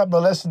you start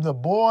molesting the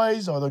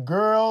boys or the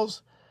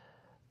girls.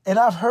 And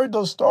I've heard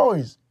those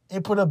stories.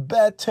 It put a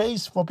bad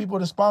taste for people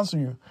to sponsor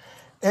you.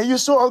 And you're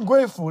so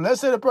ungrateful. Let's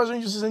say the person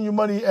used to send you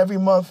money every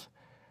month.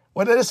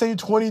 Whether they send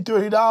you $20,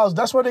 $30,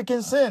 that's what they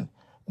can send.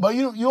 But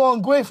you're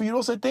ungrateful. You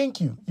don't say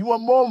thank you. You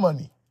want more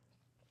money.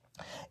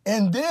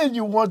 And then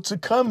you want to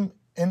come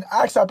and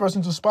ask that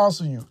person to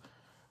sponsor you.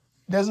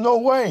 There's no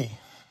way.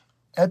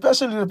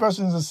 Especially the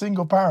person is a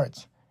single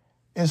parent.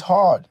 It's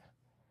hard.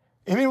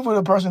 Even for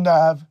the person that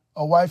have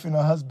a wife and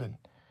a husband.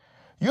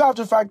 You have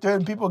to factor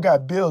in people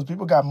got bills,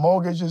 people got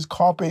mortgages,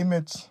 car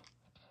payments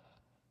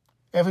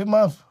every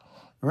month,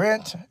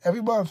 rent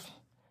every month.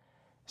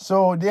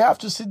 So they have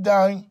to sit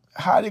down,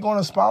 how are they going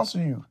to sponsor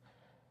you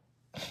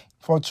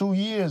for 2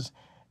 years?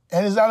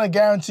 And it's not a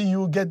guarantee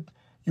you'll get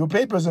your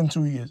papers in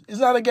 2 years. It's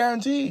not a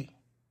guarantee.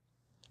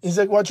 It's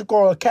like what you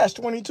call a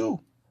catch-22.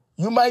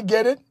 You might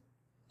get it.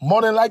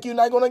 More than likely, you're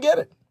not going to get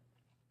it.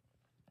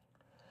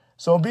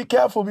 So be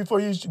careful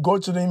before you go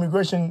to the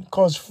immigration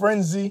cause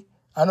frenzy.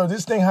 I know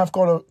this thing have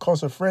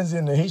caused a frenzy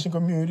in the Haitian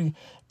community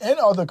and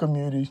other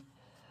communities.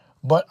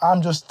 But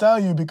I'm just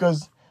telling you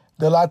because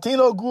the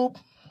Latino group,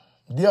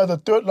 they are the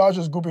third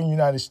largest group in the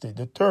United States.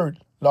 The third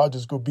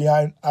largest group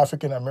behind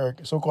African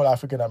American, so-called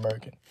African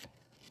American.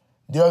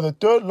 They are the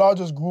third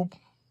largest group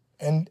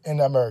in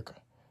America,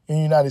 in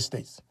the United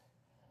States.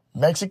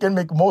 Mexican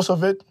make most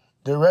of it.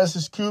 The rest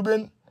is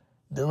Cuban.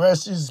 The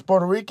rest is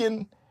Puerto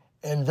Rican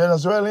and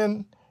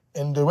Venezuelan,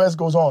 and the rest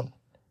goes on.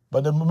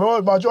 But the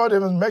majority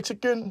of them is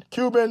Mexican,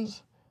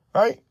 Cubans,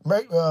 right?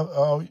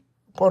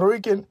 Puerto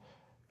Rican,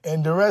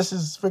 and the rest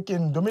is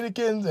freaking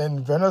Dominicans and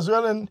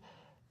Venezuelan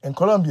and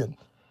Colombian.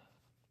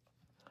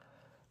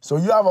 So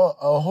you have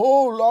a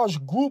whole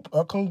large group,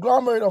 a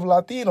conglomerate of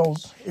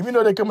Latinos, even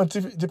though they come in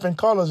different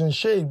colors and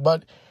shade,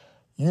 but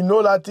you know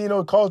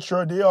Latino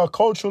culture, they are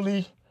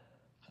culturally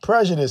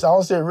prejudiced. I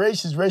don't say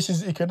racist,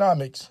 racist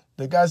economics.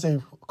 The guys say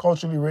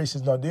culturally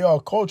racist. No, they are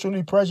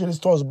culturally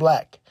prejudiced towards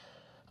black,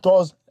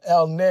 towards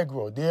El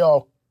Negro.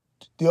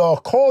 They are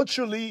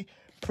culturally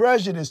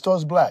prejudiced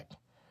towards black.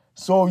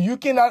 So you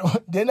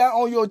cannot, they're not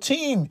on your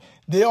team.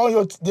 They're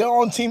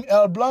on team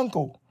El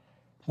Blanco.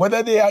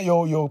 Whether they're at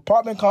your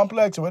apartment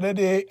complex, whether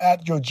they're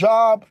at your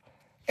job,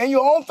 and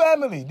your own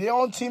family, they're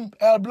on team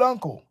El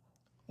Blanco.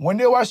 When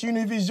they watch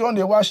Univision,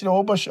 they watch a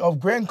whole bunch of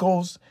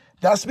gringos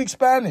that speak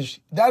Spanish.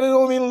 That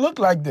don't even look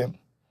like them.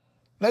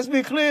 Let's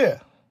be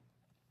clear.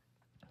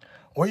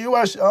 When you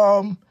watch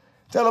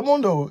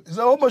Telemundo, there's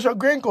a whole bunch of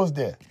gringos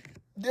there.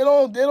 They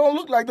don't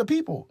look like the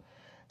people.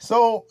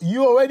 So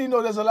you already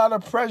know there's a lot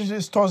of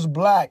prejudice towards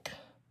black.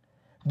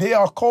 They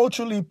are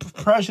culturally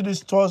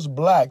prejudiced towards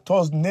black,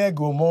 towards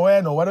Negro,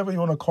 Moreno, whatever you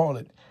want to call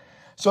it.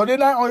 So they're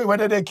not only,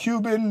 whether they're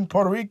Cuban,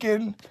 Puerto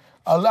Rican,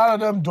 a lot of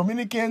them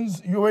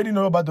Dominicans, you already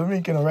know about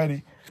Dominican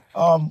already.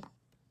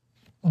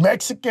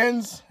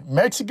 Mexicans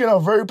are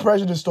very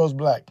prejudiced towards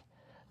black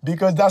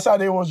because that's how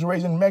they was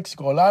raised in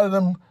Mexico. A lot of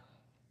them,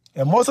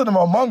 and most of them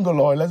are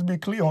Mongoloid, let's be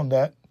clear on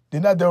that.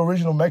 They're not the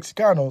original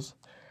Mexicanos.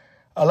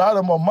 A lot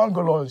of them are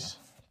Mongoloids.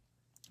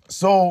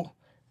 So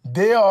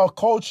they are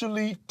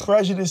culturally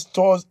prejudiced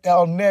towards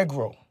El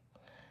Negro.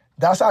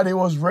 That's how they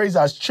was raised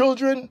as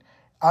children,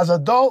 as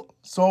adults.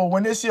 So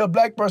when they see a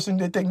black person,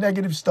 they think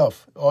negative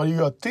stuff. Or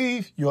you're a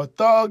thief, you're a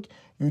thug,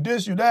 you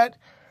this, you that.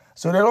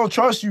 So they don't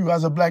trust you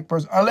as a black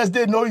person unless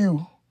they know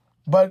you.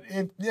 But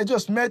if they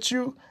just met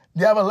you,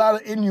 they have a lot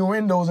of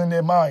innuendos in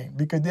their mind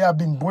because they have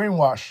been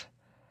brainwashed.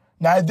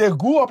 Now, if they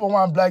grew up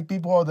around black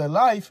people all their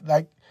life,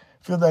 like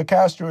Fidel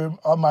Castro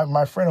or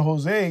my friend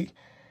Jose,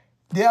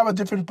 they have a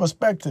different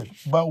perspective.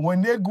 But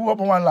when they grew up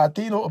around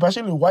Latino,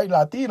 especially white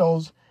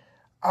Latinos,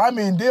 I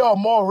mean, they are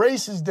more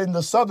racist than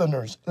the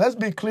Southerners. Let's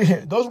be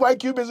clear. Those white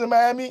Cubans in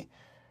Miami,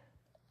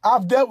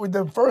 I've dealt with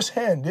them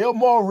firsthand. They're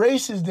more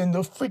racist than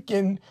the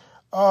freaking,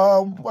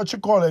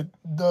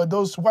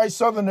 those white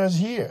Southerners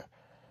here.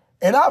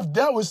 And I've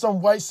dealt with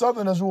some white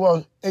Southerners who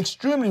are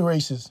extremely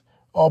racist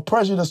or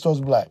prejudiced towards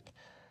black.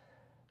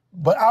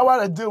 But I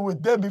want to deal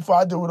with them before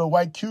I deal with the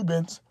white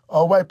Cubans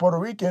or white Puerto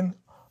Rican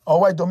or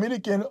white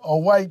Dominican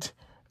or white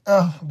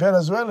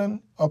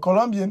Venezuelan or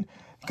Colombian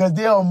because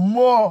they are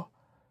more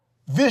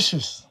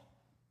vicious.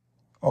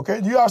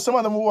 Okay? You have some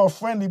of them who are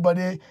friendly, but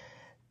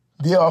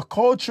they are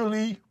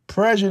culturally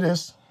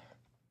prejudiced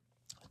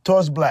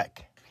towards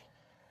black.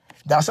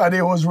 That's how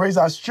they was raised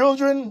as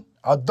children,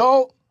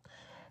 adult.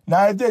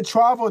 Now, if they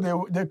travel,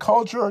 their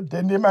culture,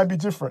 then they might be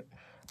different.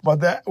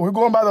 But we're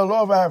going by the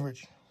law of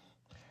average.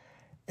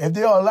 If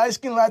they are a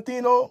light-skinned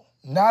Latino,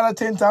 9 out of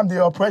 10 times they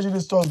are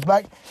prejudiced towards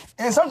black.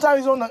 And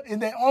sometimes in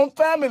their own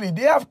family,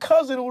 they have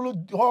cousins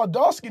who are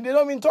dark-skinned. They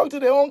don't even talk to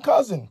their own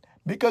cousin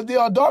because they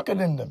are darker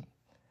than them.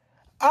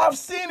 I've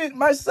seen it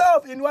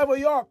myself in Nueva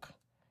York.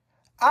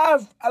 I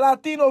have a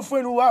Latino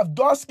friend who have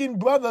dark-skinned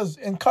brothers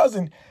and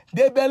cousins.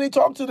 They barely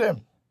talk to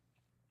them.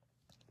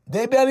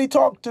 They barely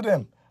talk to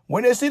them.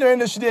 When they see them in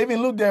the street, they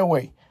even look their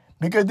way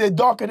because they're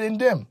darker than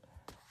them.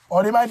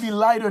 Or they might be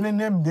lighter than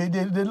them. They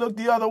look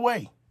the other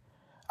way.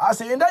 I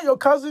say, ain't that your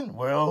cousin?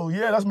 Well,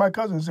 yeah, that's my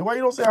cousin. I say, why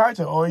you don't say hi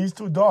to him? Oh, he's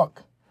too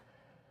dark.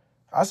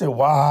 I say,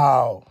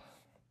 wow.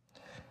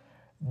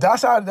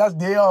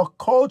 They are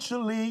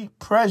culturally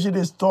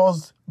prejudiced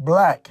towards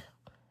black.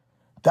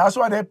 That's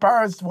why their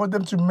parents want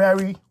them to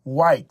marry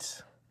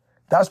white.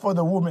 That's for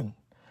the woman.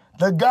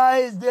 The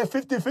guys, they're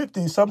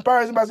 50-50. Some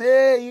parents might say,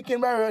 hey, you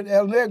can marry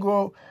El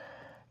Negro.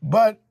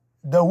 But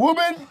the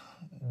woman,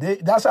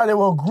 that's how they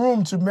were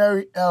groomed to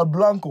marry El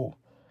Blanco.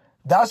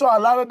 That's why a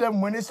lot of them,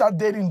 when they start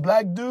dating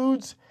black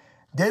dudes,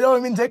 they don't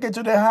even take it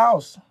to their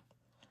house.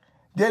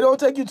 They don't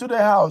take you to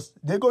their house.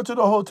 They go to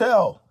the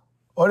hotel.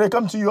 or they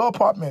come to your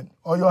apartment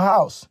or your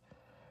house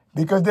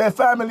because their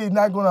family is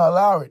not going to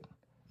allow it.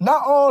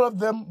 Not all of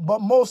them,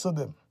 but most of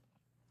them.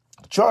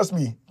 Trust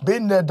me,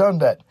 been there, done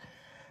that.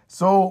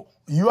 So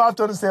you have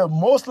to understand,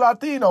 most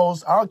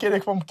Latinos, I don't care if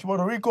they're from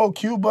Puerto Rico,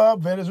 Cuba,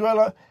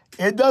 Venezuela,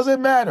 it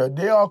doesn't matter.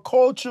 They are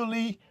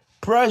culturally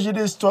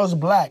prejudiced towards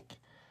black.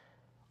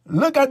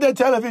 Look at their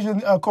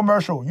television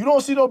commercial. You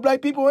don't see no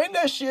black people in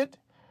that shit.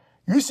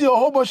 You see a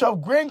whole bunch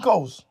of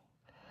gringos.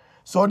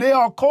 So they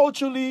are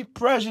culturally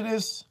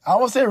prejudiced. I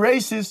won't say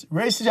racist.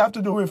 Racist have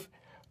to do with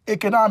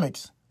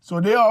economics.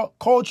 So they are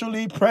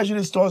culturally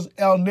prejudiced towards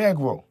El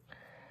Negro.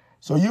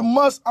 So you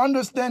must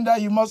understand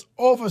that. You must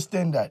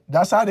understand that.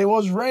 That's how they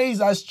was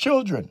raised as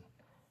children.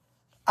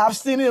 I've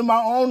seen it in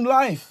my own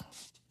life.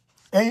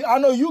 And I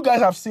know you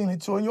guys have seen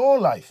it too in your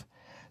own life.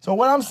 So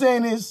what I'm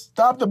saying is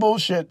stop the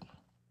bullshit.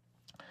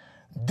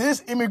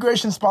 This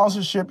immigration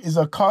sponsorship is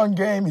a con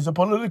game. It's a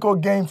political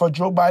game for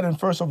Joe Biden,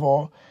 first of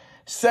all.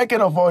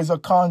 Second of all, it's a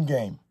con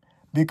game.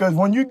 Because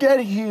when you get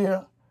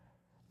here,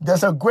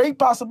 there's a great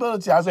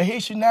possibility as a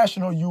Haitian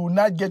national, you will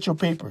not get your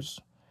papers.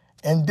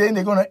 And then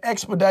they're going to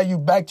expedite you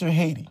back to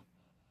Haiti.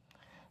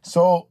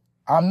 So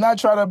I'm not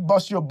trying to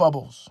bust your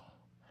bubbles.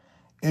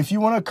 If you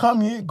want to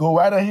come here, go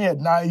right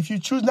ahead. Now, if you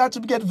choose not to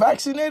get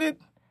vaccinated,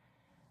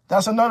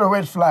 that's another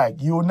red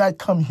flag. You will not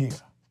come here.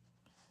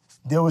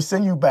 They will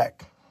send you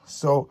back.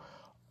 So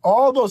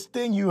all those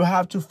things you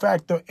have to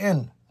factor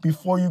in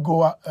before you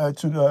go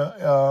to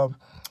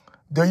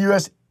the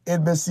U.S.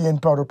 Embassy in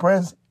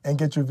Port-au-Prince and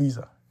get your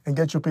visa and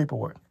get your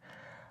paperwork.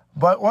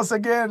 But once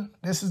again,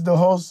 this is the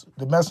host,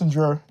 the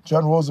messenger,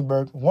 John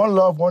Rosenberg. One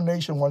love, one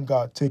nation, one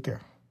God. Take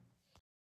care.